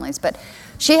offbeat families, but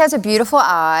she has a beautiful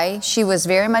eye. She was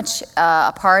very much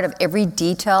a part of every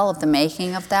detail of the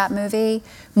making of that movie,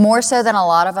 more so than a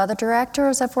lot of other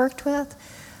directors I've worked with.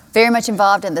 Very much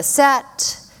involved in the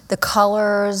set, the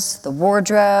colors, the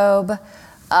wardrobe.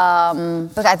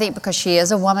 But I think because she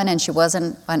is a woman and she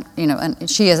wasn't, and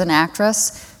she is an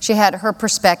actress, her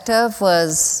perspective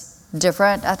was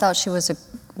different. I thought she was a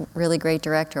really great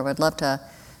director. Would love to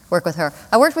work with her.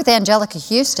 I worked with Angelica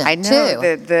Houston too,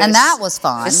 and that was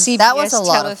fun. That was a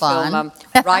lot of fun.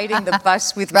 Riding the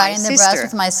bus with my Riding sister. the bus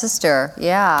with my sister,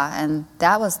 yeah, and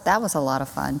that was a lot of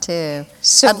fun too.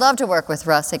 So, I'd love to work with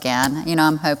Russ again.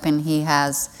 I'm hoping he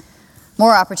has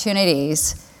more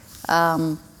opportunities.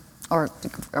 Or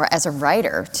as a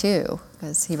writer, too,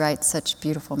 because he writes such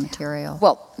beautiful material.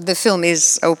 Well, the film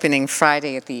is opening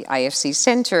Friday at the IFC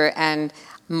Center, and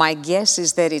my guess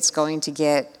is that it's going to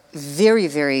get very,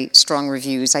 very strong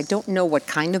reviews. I don't know what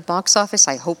kind of box office.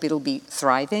 I hope it'll be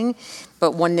thriving,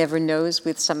 but one never knows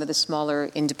with some of the smaller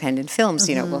independent films.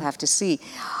 We'll have to see.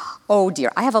 Oh,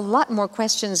 dear. I have a lot more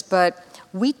questions, but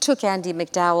we took Andie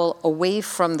MacDowell away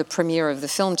from the premiere of the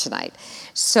film tonight.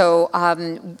 So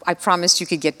I promised you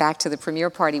could get back to the premiere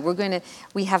party.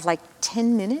 We have like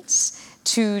 10 minutes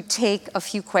to take a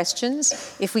few questions.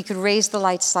 If we could raise the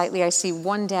lights slightly. I see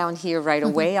one down here right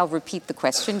away. I'll repeat the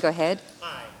question. Go ahead.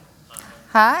 Hi.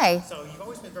 Hi. So you've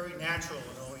always been very natural in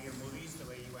all your movies, the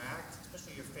way you act,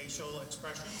 especially your facial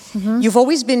expressions. You've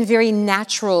always been very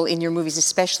natural in your movies,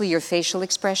 especially your facial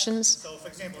expressions. So, for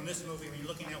example, in this movie, when you're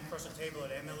looking across the table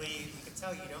at Emily, you can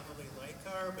tell you don't really like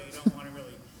her, but you don't want to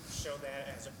really show that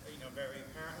as very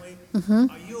apparently.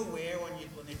 Are you aware when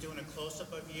they're doing a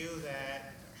close-up of you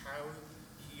that how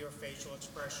your facial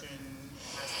expression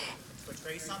has to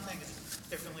portray something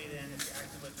differently than if you're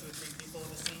acting with 2 or 3 people in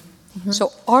the scene?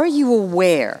 So are you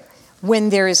aware when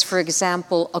there is, for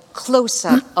example, a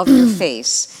close-up of your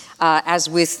face, as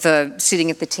with sitting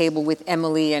at the table with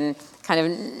Emily and kind of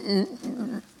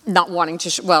not wanting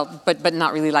to, but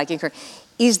not really liking her.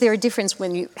 Is there a difference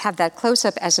when you have that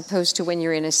close-up as opposed to when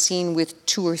you're in a scene with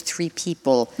 2 or 3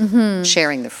 people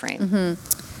sharing the frame?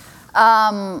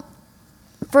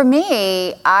 For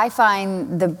me, I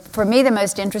find the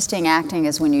most interesting acting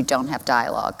is when you don't have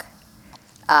dialogue.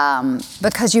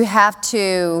 Because you have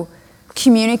to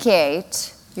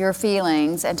communicate your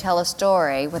feelings and tell a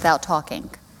story without talking.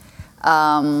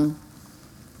 And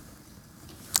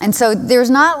so there's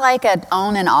not like an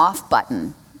on and off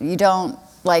button. You don't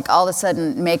like all of a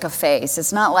sudden make a face.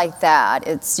 It's not like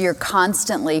that. You're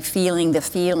constantly feeling the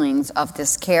feelings of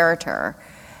this character.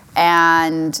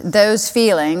 And those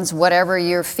feelings, whatever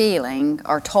you're feeling,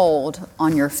 are told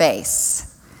on your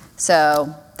face.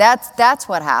 So that's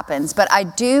what happens. But I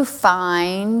do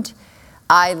find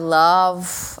I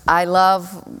love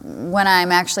when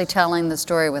I'm actually telling the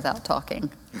story without talking.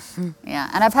 Yeah,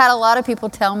 and I've had a lot of people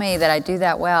tell me that I do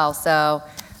that well, so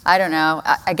I don't know.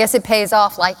 I guess it pays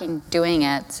off liking doing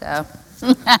it, so.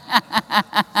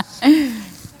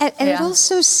 And it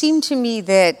also seemed to me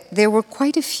that there were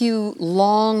quite a few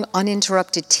long,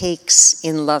 uninterrupted takes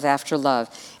in Love After Love.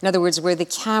 In other words, where the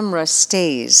camera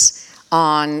stays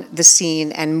on the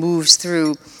scene and moves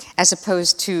through, as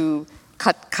opposed to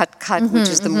cut, which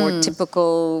is the more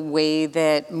typical way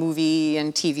that movie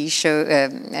and TV show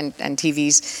and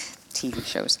TV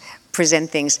shows present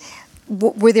things.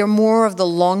 Were there more of the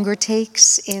longer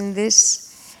takes in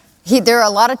this? There are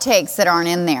a lot of takes that aren't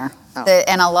in there,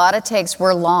 and a lot of takes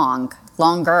were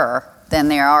longer than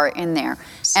there are in there.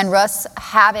 And Russ,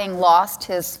 having lost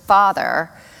his father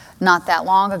not that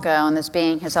long ago, and this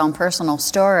being his own personal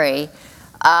story,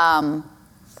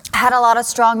 had a lot of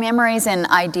strong memories and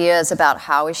ideas about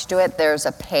how we should do it. There's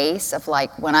a pace of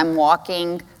like when I'm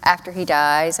walking after he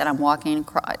dies and I'm walking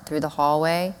through the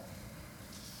hallway,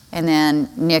 and then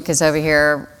Nick is over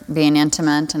here being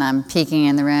intimate and I'm peeking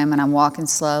in the room and I'm walking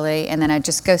slowly, and then I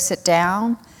just go sit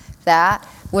down. That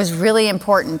was really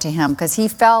important to him because he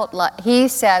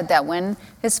said that when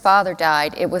his father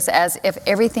died, it was as if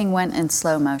everything went in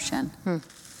slow motion.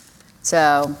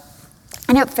 So,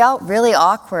 and it felt really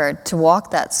awkward to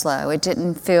walk that slow. It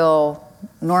didn't feel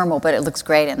normal, but it looks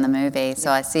great in the movie.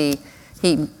 So I see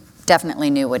he definitely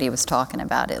knew what he was talking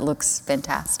about. It looks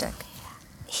fantastic.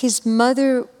 His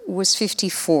mother was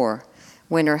 54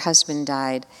 when her husband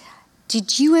died.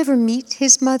 Did you ever meet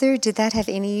his mother? Did that have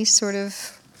any sort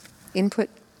of input?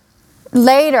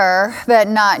 Later, but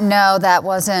no, that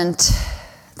wasn't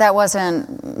that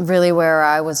wasn't really where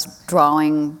I was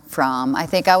drawing from. I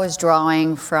think I was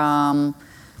drawing from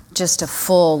just a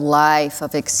full life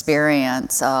of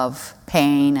experience of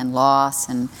pain and loss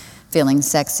and feeling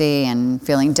sexy and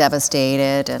feeling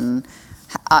devastated, and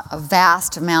a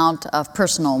vast amount of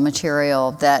personal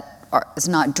material that is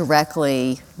not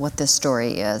directly what this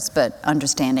story is, but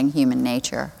understanding human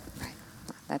nature.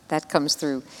 Right. That comes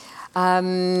through.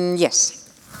 Yes.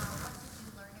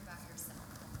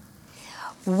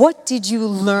 What did you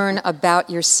learn about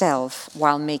yourself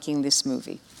while making this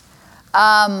movie?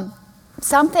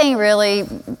 Something really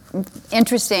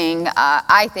interesting,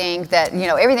 I think, that,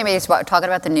 everything talking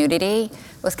about the nudity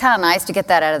was kind of nice to get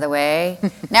that out of the way.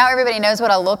 Now everybody knows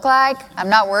what I look like. I'm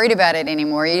not worried about it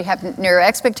anymore. Your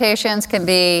expectations can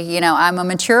be, I'm a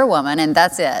mature woman and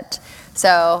that's it.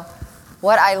 So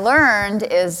what I learned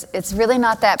is it's really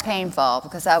not that painful,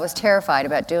 because I was terrified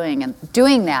about doing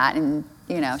that and,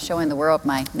 showing the world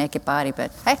my naked body,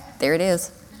 but hey, there it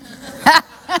is.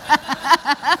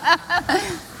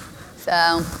 So,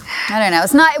 I don't know.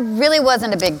 It really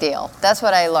wasn't a big deal. That's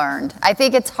what I learned. I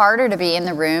think it's harder to be in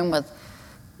the room with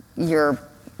your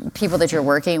people that you're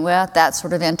working with, that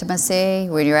sort of intimacy,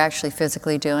 when you're actually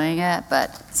physically doing it.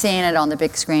 But seeing it on the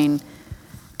big screen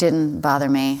didn't bother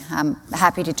me. I'm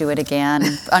happy to do it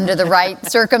again under the right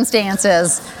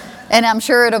circumstances. And I'm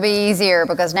sure it'll be easier,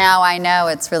 because now I know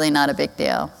it's really not a big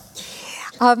deal.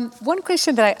 One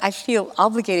question that I feel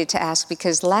obligated to ask,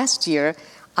 because last year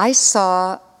I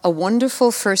saw a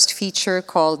wonderful first feature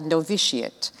called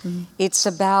Novitiate. Mm-hmm. It's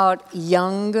about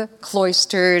young,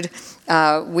 cloistered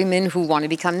women who want to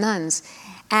become nuns.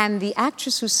 And the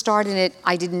actress who starred in it,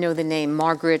 I didn't know the name,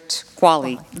 Margaret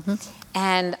Qualley. Mm-hmm.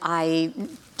 And I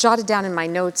jotted down in my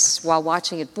notes while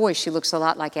watching it, boy, she looks a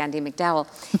lot like Andie MacDowell.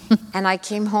 And I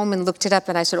came home and looked it up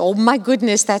and I said, oh my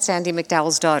goodness, that's Andie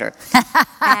MacDowell's daughter.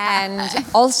 And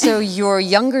also your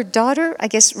younger daughter, I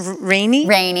guess,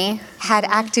 Rainey, had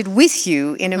acted with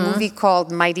you in a movie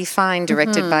called Mighty Fine,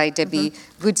 directed by Debbie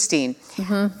Goodstein.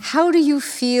 Mm-hmm. How do you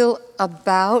feel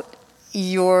about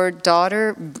your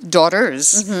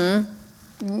daughters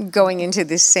going into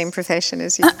this same profession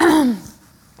as you?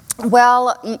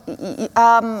 Well,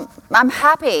 I'm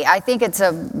happy. I think it's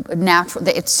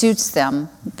it suits them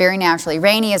very naturally.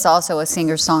 Rainey is also a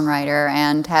singer-songwriter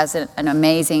and has an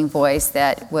amazing voice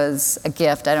that was a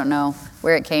gift. I don't know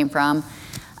where it came from.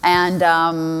 And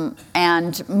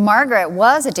Margaret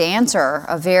was a dancer,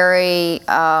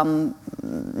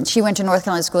 she went to North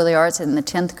Carolina School of the Arts in the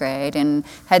 10th grade and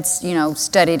had,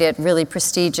 studied at really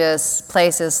prestigious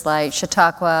places like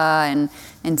Chautauqua and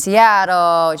in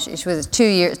Seattle. She was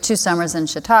 2 summers in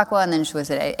Chautauqua, and then she was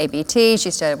at ABT.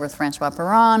 She studied with Francois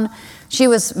Perron. She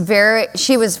was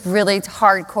really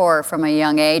hardcore from a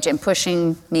young age, and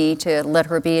pushing me to let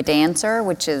her be a dancer,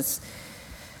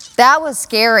 that was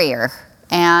scarier.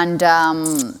 And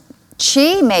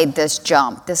she made this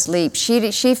jump, this leap. She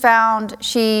decided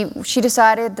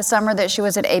the summer that she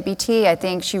was at ABT, I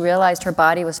think she realized her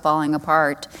body was falling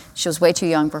apart. She was way too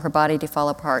young for her body to fall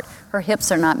apart. Her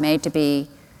hips are not made to be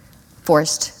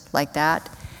forced like that.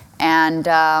 And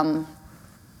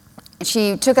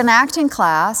she took an acting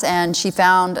class, and she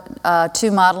found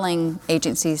 2 modeling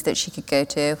agencies that she could go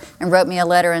to, and wrote me a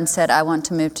letter and said, I want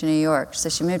to move to New York. So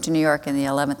she moved to New York in the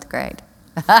 11th grade.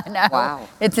 I know. Wow.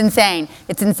 It's insane.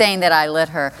 It's insane that I let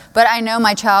her. But I know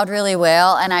my child really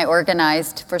well, and I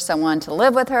organized for someone to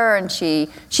live with her, and she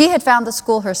had found the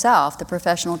school herself, the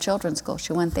professional children's school.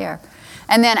 She went there.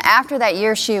 And then after that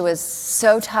year, she was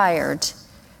so tired,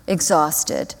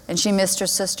 exhausted, and she missed her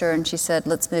sister, and she said,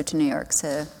 let's move to New York.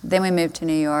 So then we moved to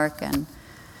New York, and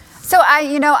so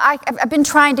I've been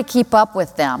trying to keep up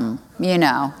with them,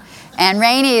 And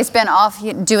Rainey has been off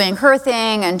doing her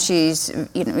thing, and she's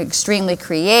extremely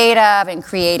creative and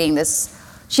creating this.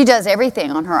 She does everything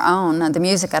on her own. The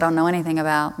music, I don't know anything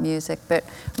about music, but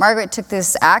Margaret took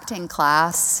this acting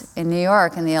class in New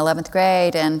York in the 11th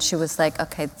grade, and she was like,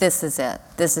 okay, this is it,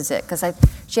 because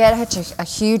she had such a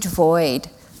huge void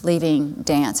leaving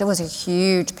dance. It was a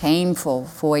huge, painful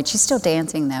void. She's still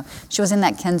dancing, though. She was in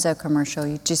that Kenzo commercial.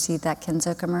 Did you see that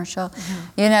Kenzo commercial?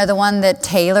 Mm-hmm. The one that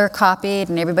Taylor copied,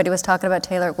 and everybody was talking about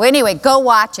Taylor. Well, anyway, go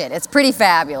watch it. It's pretty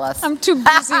fabulous. I'm too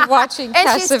busy watching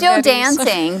And she's still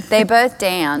dancing. They both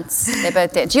dance.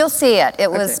 You'll see it.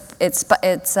 It's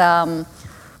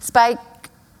Spike.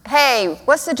 Hey,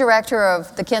 what's the director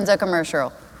of the Kenzo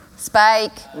commercial?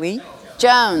 Spike Lee?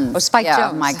 Jones. Oh, Spike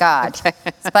Jones. Oh, my God.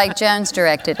 Spike Jones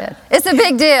directed it. It's a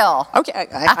big deal. Okay,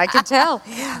 I can tell.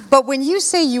 But when you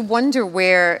say you wonder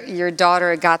where your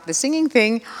daughter got the singing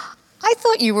thing, I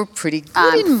thought you were pretty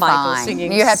good in Michael fine.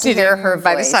 singing. You have to hear her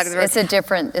by voice. the side of the road.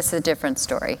 It's a different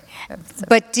story.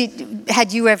 But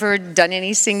had you ever done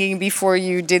any singing before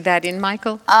you did that in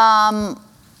Michael? Not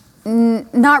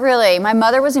really. My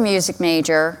mother was a music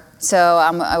major, so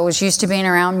I was used to being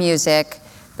around music,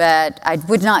 but I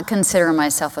would not consider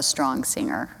myself a strong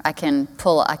singer. I can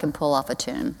pull off a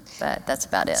tune, but that's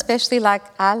about it. Especially like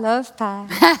I Love Pie.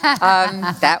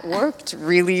 That worked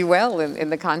really well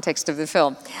in the context of the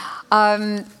film.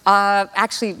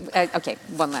 Actually, okay,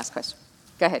 one last question.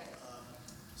 Go ahead.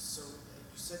 So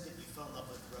you said that you fell in love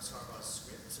with Russ Harbaugh's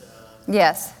script.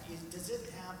 Yes. Does it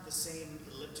have the same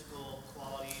elliptical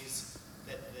qualities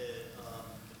that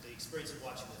the experience of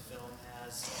watching the film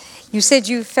has? You said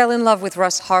you fell in love with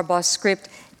Russ Harbaugh's script.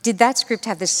 Did that script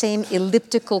have the same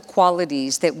elliptical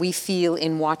qualities that we feel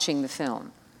in watching the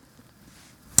film?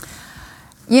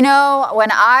 You know,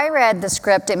 when I read the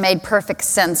script, it made perfect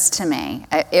sense to me.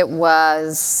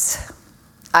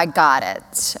 I got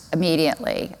it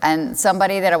immediately. And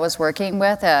somebody that I was working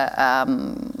with,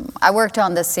 I worked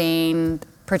on the scene,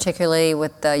 particularly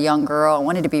with the young girl. I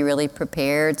wanted to be really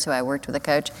prepared, so I worked with a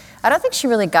coach. I don't think she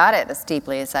really got it as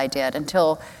deeply as I did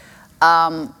until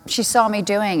she saw me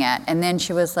doing it. And then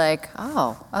she was like,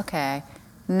 oh, okay.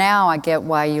 Now I get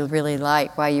why you really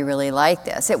like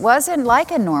this. It wasn't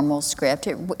like a normal script.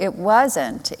 It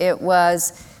wasn't.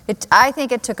 I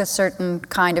think it took a certain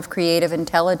kind of creative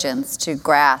intelligence to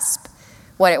grasp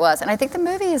what it was. And I think the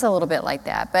movie is a little bit like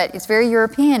that, but it's very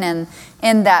European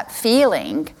in that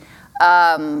feeling.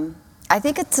 I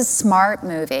think it's a smart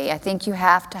movie. I think you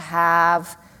have to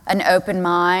have an open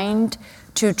mind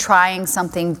to trying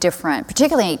something different,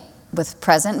 particularly with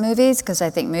present movies, because I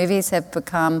think movies have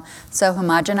become so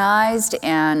homogenized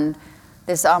and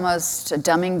there's almost a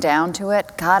dumbing down to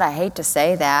it. God, I hate to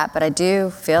say that, but I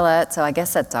do feel it, so I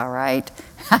guess that's all right.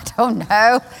 I don't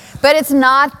know. But it's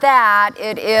not that.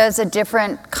 It is a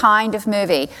different kind of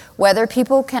movie. Whether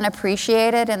people can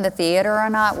appreciate it in the theater or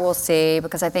not, we'll see,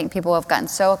 because I think people have gotten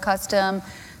so accustomed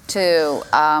to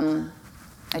a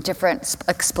different,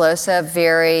 explosive,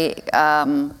 very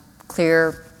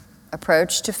clear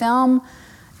approach to film.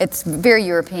 It's very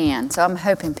European, so I'm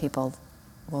hoping people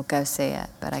will go see it,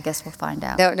 but I guess we'll find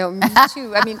out. No, me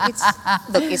too. I mean,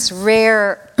 it's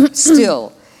rare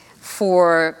still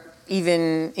for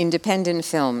even independent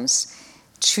films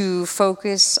to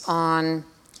focus on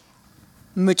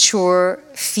mature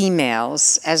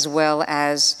females as well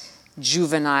as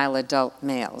juvenile adult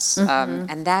males.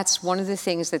 And that's one of the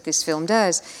things that this film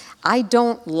does. I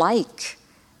don't like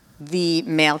the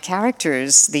male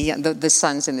characters, the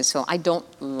sons in this film. I don't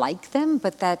like them,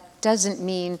 but that doesn't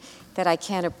mean that I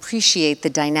can't appreciate the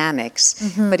dynamics.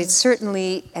 But it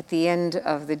certainly, at the end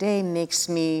of the day, makes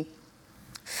me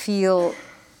feel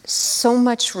so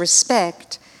much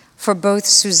respect for both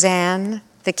Suzanne,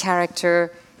 the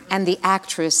character, and the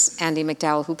actress, Andie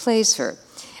MacDowell, who plays her.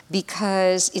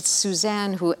 Because it's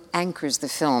Suzanne who anchors the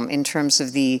film in terms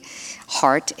of the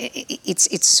heart.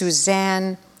 It's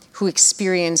Suzanne who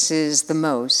experiences the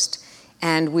most,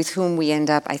 and with whom we end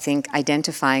up, I think,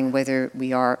 identifying whether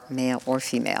we are male or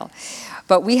female.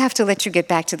 But we have to let you get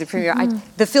back to the premiere.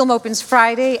 The film opens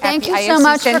Friday at the IFC Center. Thank you so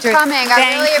much for coming.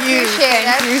 I really appreciate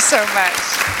it. Thank you so much.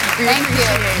 Thank you.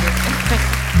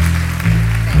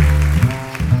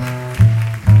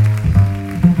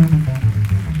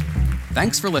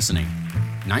 Thanks for listening.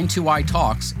 92Y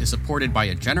Talks is supported by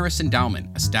a generous endowment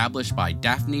established by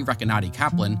Daphne Recanati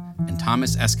Kaplan and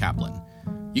Thomas S. Kaplan.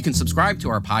 You can subscribe to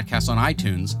our podcast on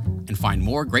iTunes and find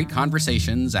more great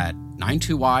conversations at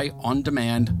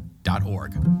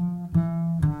 92yondemand.org.